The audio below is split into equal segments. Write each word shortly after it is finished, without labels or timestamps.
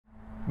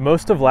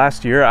Most of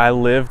last year, I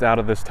lived out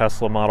of this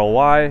Tesla Model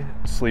Y,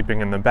 sleeping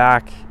in the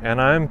back,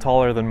 and I'm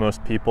taller than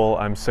most people.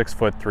 I'm 6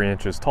 foot 3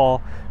 inches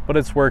tall, but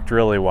it's worked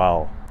really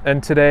well.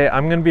 And today,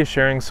 I'm going to be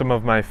sharing some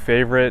of my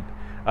favorite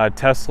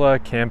Tesla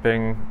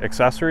camping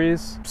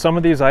accessories. Some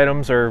of these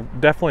items are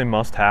definitely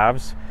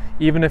must-haves.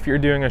 Even if you're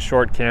doing a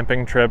short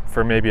camping trip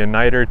for maybe a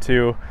night or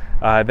two,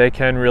 they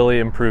can really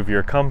improve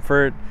your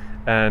comfort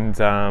and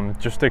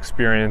just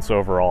experience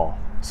overall.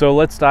 So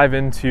let's dive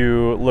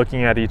into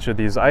looking at each of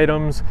these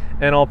items,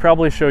 and I'll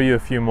probably show you a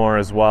few more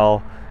as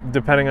well.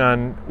 Depending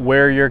on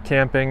where you're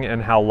camping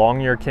and how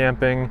long you're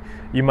camping,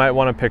 you might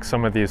want to pick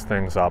some of these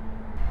things up.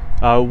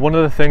 One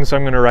of the things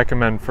I'm going to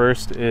recommend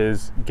first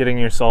is getting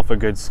yourself a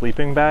good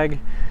sleeping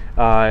bag.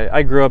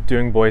 I grew up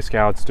doing Boy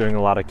Scouts, doing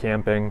a lot of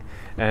camping,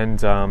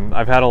 and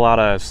I've had a lot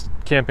of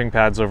camping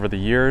pads over the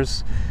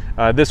years.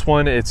 This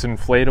one, it's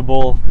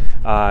inflatable,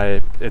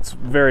 it's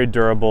very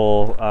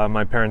durable.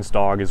 My parents'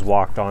 dog has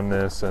walked on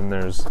this and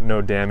there's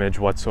no damage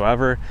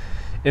whatsoever.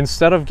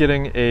 Instead of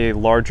getting a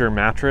larger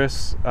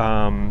mattress,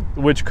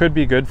 which could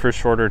be good for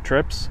shorter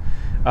trips,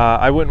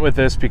 I went with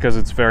this because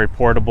it's very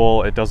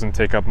portable, it doesn't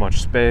take up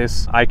much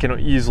space. I can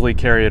easily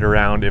carry it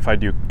around if I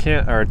do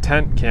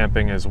tent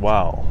camping as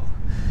well.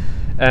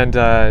 And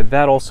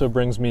that also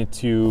brings me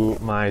to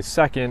my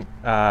second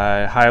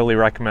highly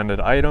recommended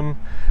item.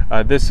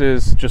 This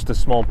is just a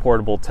small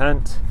portable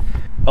tent.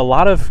 A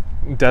lot of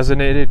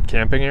designated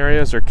camping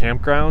areas or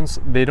campgrounds,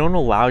 they don't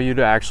allow you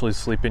to actually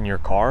sleep in your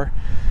car.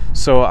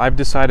 So I've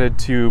decided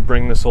to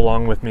bring this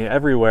along with me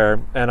everywhere,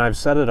 and I've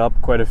set it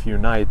up quite a few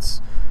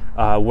nights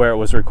where it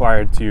was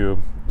required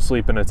to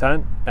sleep in a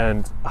tent.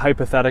 And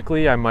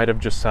hypothetically, I might have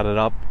just set it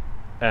up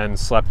and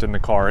slept in the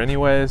car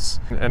anyways.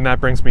 And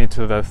that brings me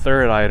to the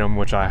third item,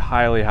 which I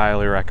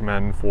highly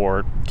recommend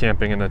for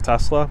camping in a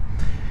Tesla.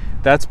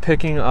 That's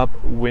picking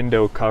up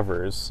window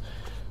covers.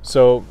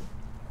 So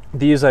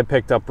these I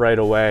picked up right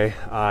away.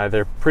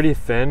 They're pretty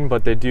thin,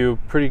 but they do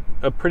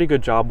a pretty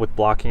good job with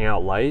blocking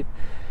out light.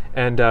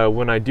 And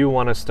when I do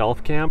want to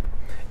stealth camp,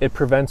 it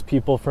prevents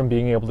people from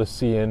being able to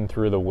see in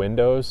through the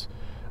windows.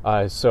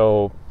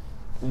 So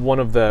one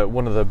of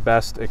the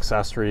best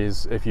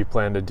accessories if you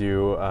plan to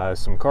do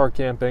some car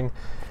camping.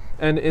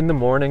 And in the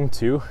morning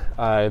too,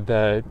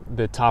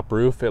 the top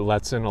roof, it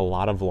lets in a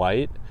lot of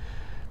light,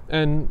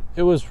 and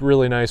it was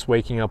really nice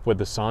waking up with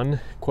the sun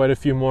quite a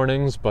few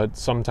mornings, but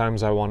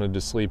sometimes I wanted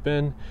to sleep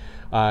in,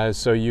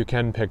 so you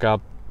can pick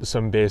up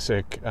some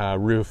basic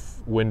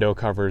roof window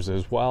covers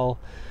as well.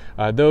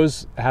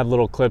 Those had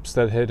little clips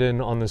that hid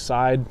in on the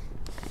side,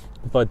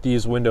 but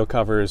these window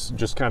covers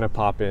just kind of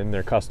pop in.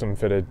 They're custom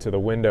fitted to the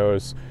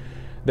windows.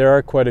 There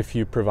are quite a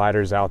few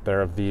providers out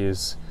there of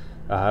these,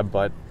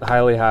 but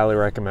highly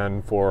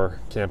recommend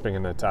for camping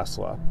in a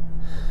Tesla.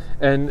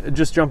 And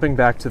just jumping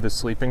back to the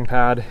sleeping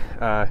pad,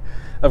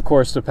 of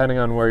course, depending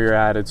on where you're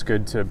at, it's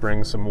good to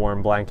bring some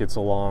warm blankets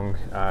along.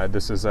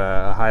 This is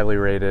a highly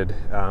rated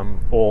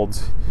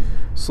old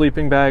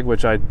sleeping bag,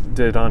 which I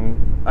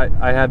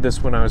had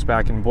this when I was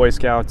back in Boy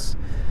Scouts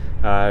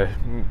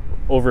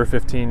over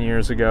 15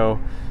 years ago,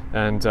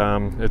 and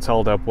it's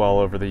held up well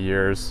over the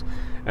years.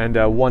 And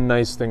one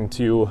nice thing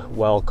too,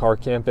 while car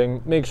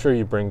camping, make sure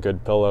you bring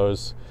good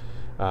pillows.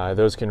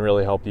 Those can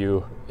really help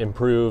you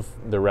improve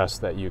the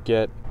rest that you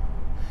get.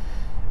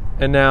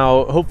 And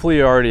now, hopefully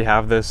you already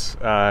have this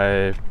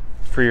for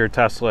your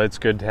Tesla. It's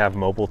good to have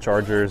mobile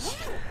chargers.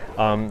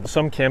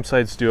 Some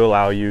campsites do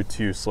allow you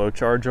to slow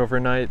charge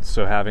overnight,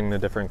 so having the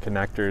different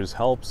connectors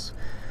helps.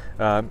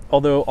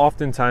 Although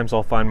oftentimes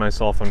I'll find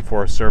myself on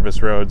forest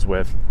service roads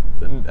with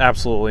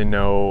absolutely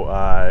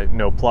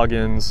no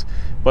plug-ins,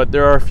 but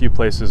there are a few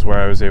places where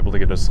I was able to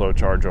get a slow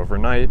charge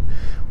overnight,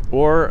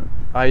 or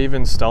I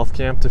even stealth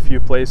camped a few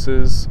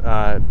places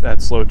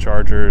at slow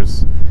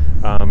chargers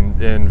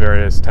in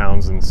various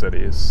towns and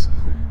cities.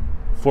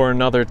 For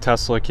another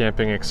Tesla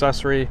camping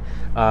accessory,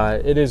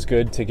 it is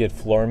good to get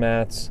floor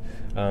mats.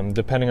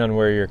 Depending on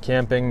where you're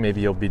camping,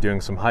 maybe you'll be doing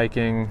some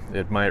hiking,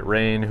 it might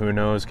rain, who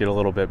knows, get a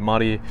little bit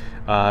muddy,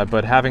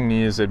 but having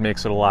these, it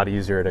makes it a lot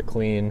easier to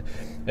clean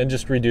and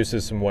just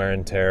reduces some wear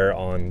and tear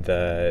on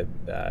the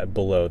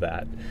below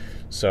that.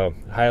 So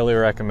highly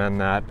recommend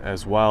that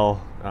as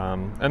well,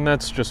 and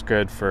that's just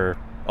good for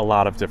a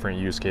lot of different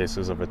use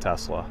cases of a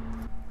Tesla.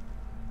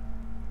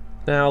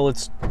 Now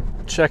let's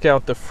check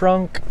out the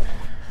frunk.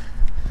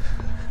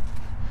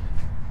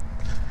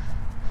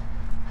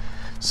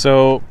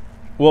 So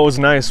what was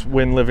nice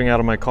when living out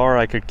of my car,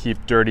 I could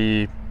keep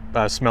dirty,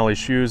 smelly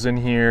shoes in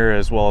here,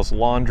 as well as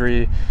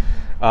laundry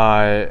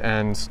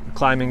and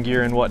climbing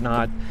gear and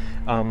whatnot.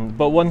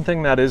 But one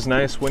thing that is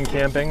nice when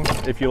camping,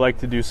 if you like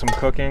to do some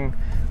cooking,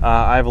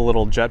 I have a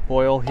little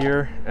Jetboil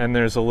here, and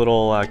there's a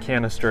little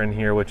canister in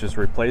here which is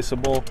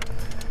replaceable.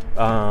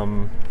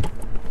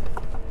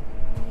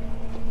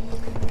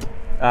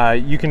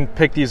 You can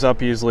pick these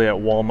up easily at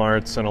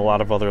Walmarts and a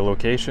lot of other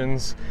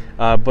locations,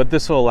 but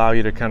this will allow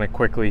you to kind of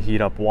quickly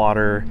heat up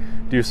water,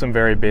 do some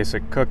very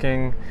basic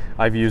cooking.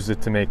 I've used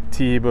it to make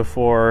tea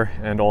before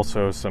and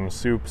also some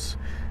soups.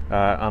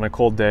 On a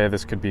cold day,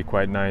 this could be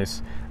quite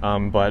nice,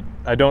 but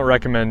I don't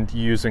recommend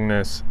using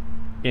this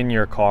in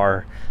your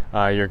car.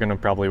 You're gonna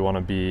probably want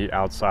to be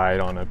outside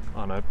on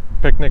a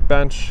picnic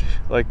bench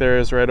like there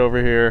is right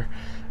over here,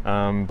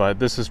 but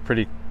this is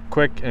pretty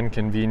quick and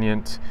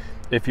convenient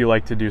if you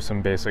like to do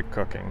some basic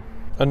cooking.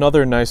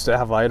 Another nice to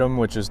have item,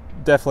 which is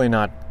definitely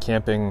not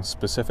camping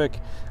specific,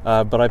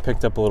 but I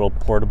picked up a little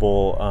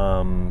portable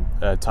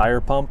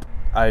tire pump.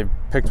 I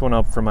picked one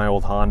up for my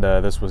old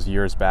Honda. This was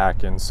years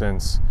back, and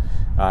since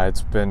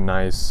it's been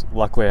nice.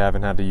 Luckily I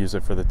haven't had to use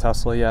it for the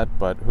Tesla yet,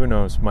 but who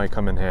knows, might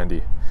come in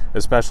handy,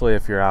 especially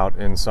if you're out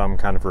in some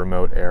kind of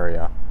remote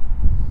area.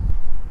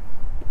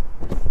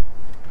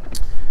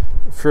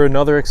 For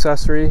another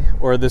accessory,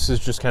 or this is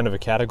just kind of a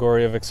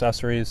category of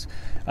accessories,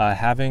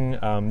 having,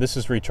 this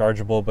is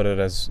rechargeable, but it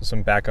has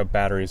some backup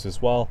batteries as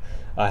well.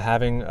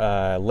 Having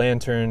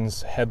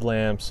lanterns,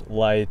 headlamps,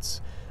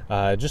 lights,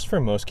 just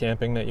for most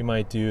camping that you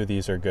might do,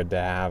 these are good to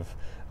have.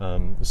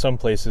 Some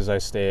places I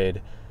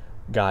stayed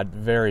got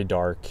very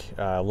dark,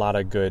 a lot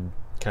of good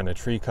kind of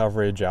tree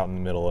coverage out in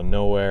the middle of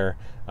nowhere,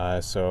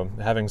 so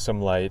having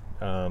some light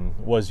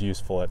was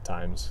useful at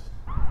times.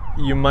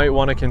 You might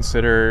want to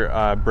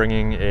consider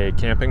bringing a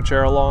camping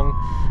chair along.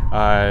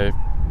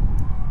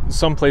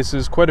 Some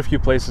places, quite a few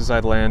places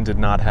I'd land did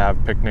not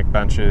have picnic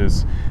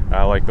benches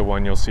like the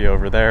one you'll see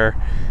over there.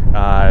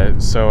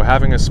 So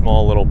having a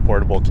small little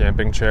portable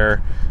camping chair,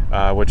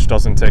 which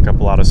doesn't take up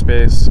a lot of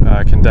space,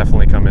 can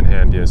definitely come in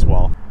handy as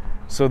well.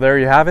 So there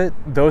you have it.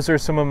 Those are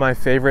some of my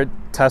favorite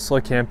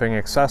Tesla camping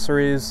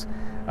accessories.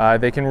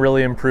 They can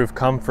really improve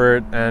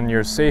comfort and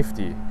your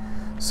safety.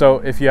 So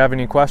if you have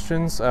any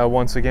questions,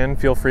 once again,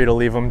 feel free to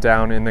leave them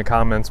down in the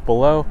comments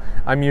below.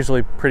 I'm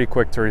usually pretty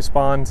quick to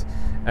respond.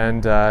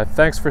 And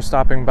thanks for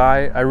stopping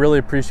by. I really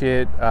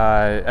appreciate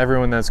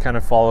everyone that's kind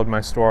of followed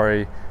my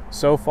story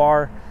so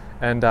far.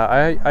 And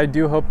I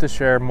do hope to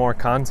share more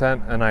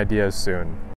content and ideas soon.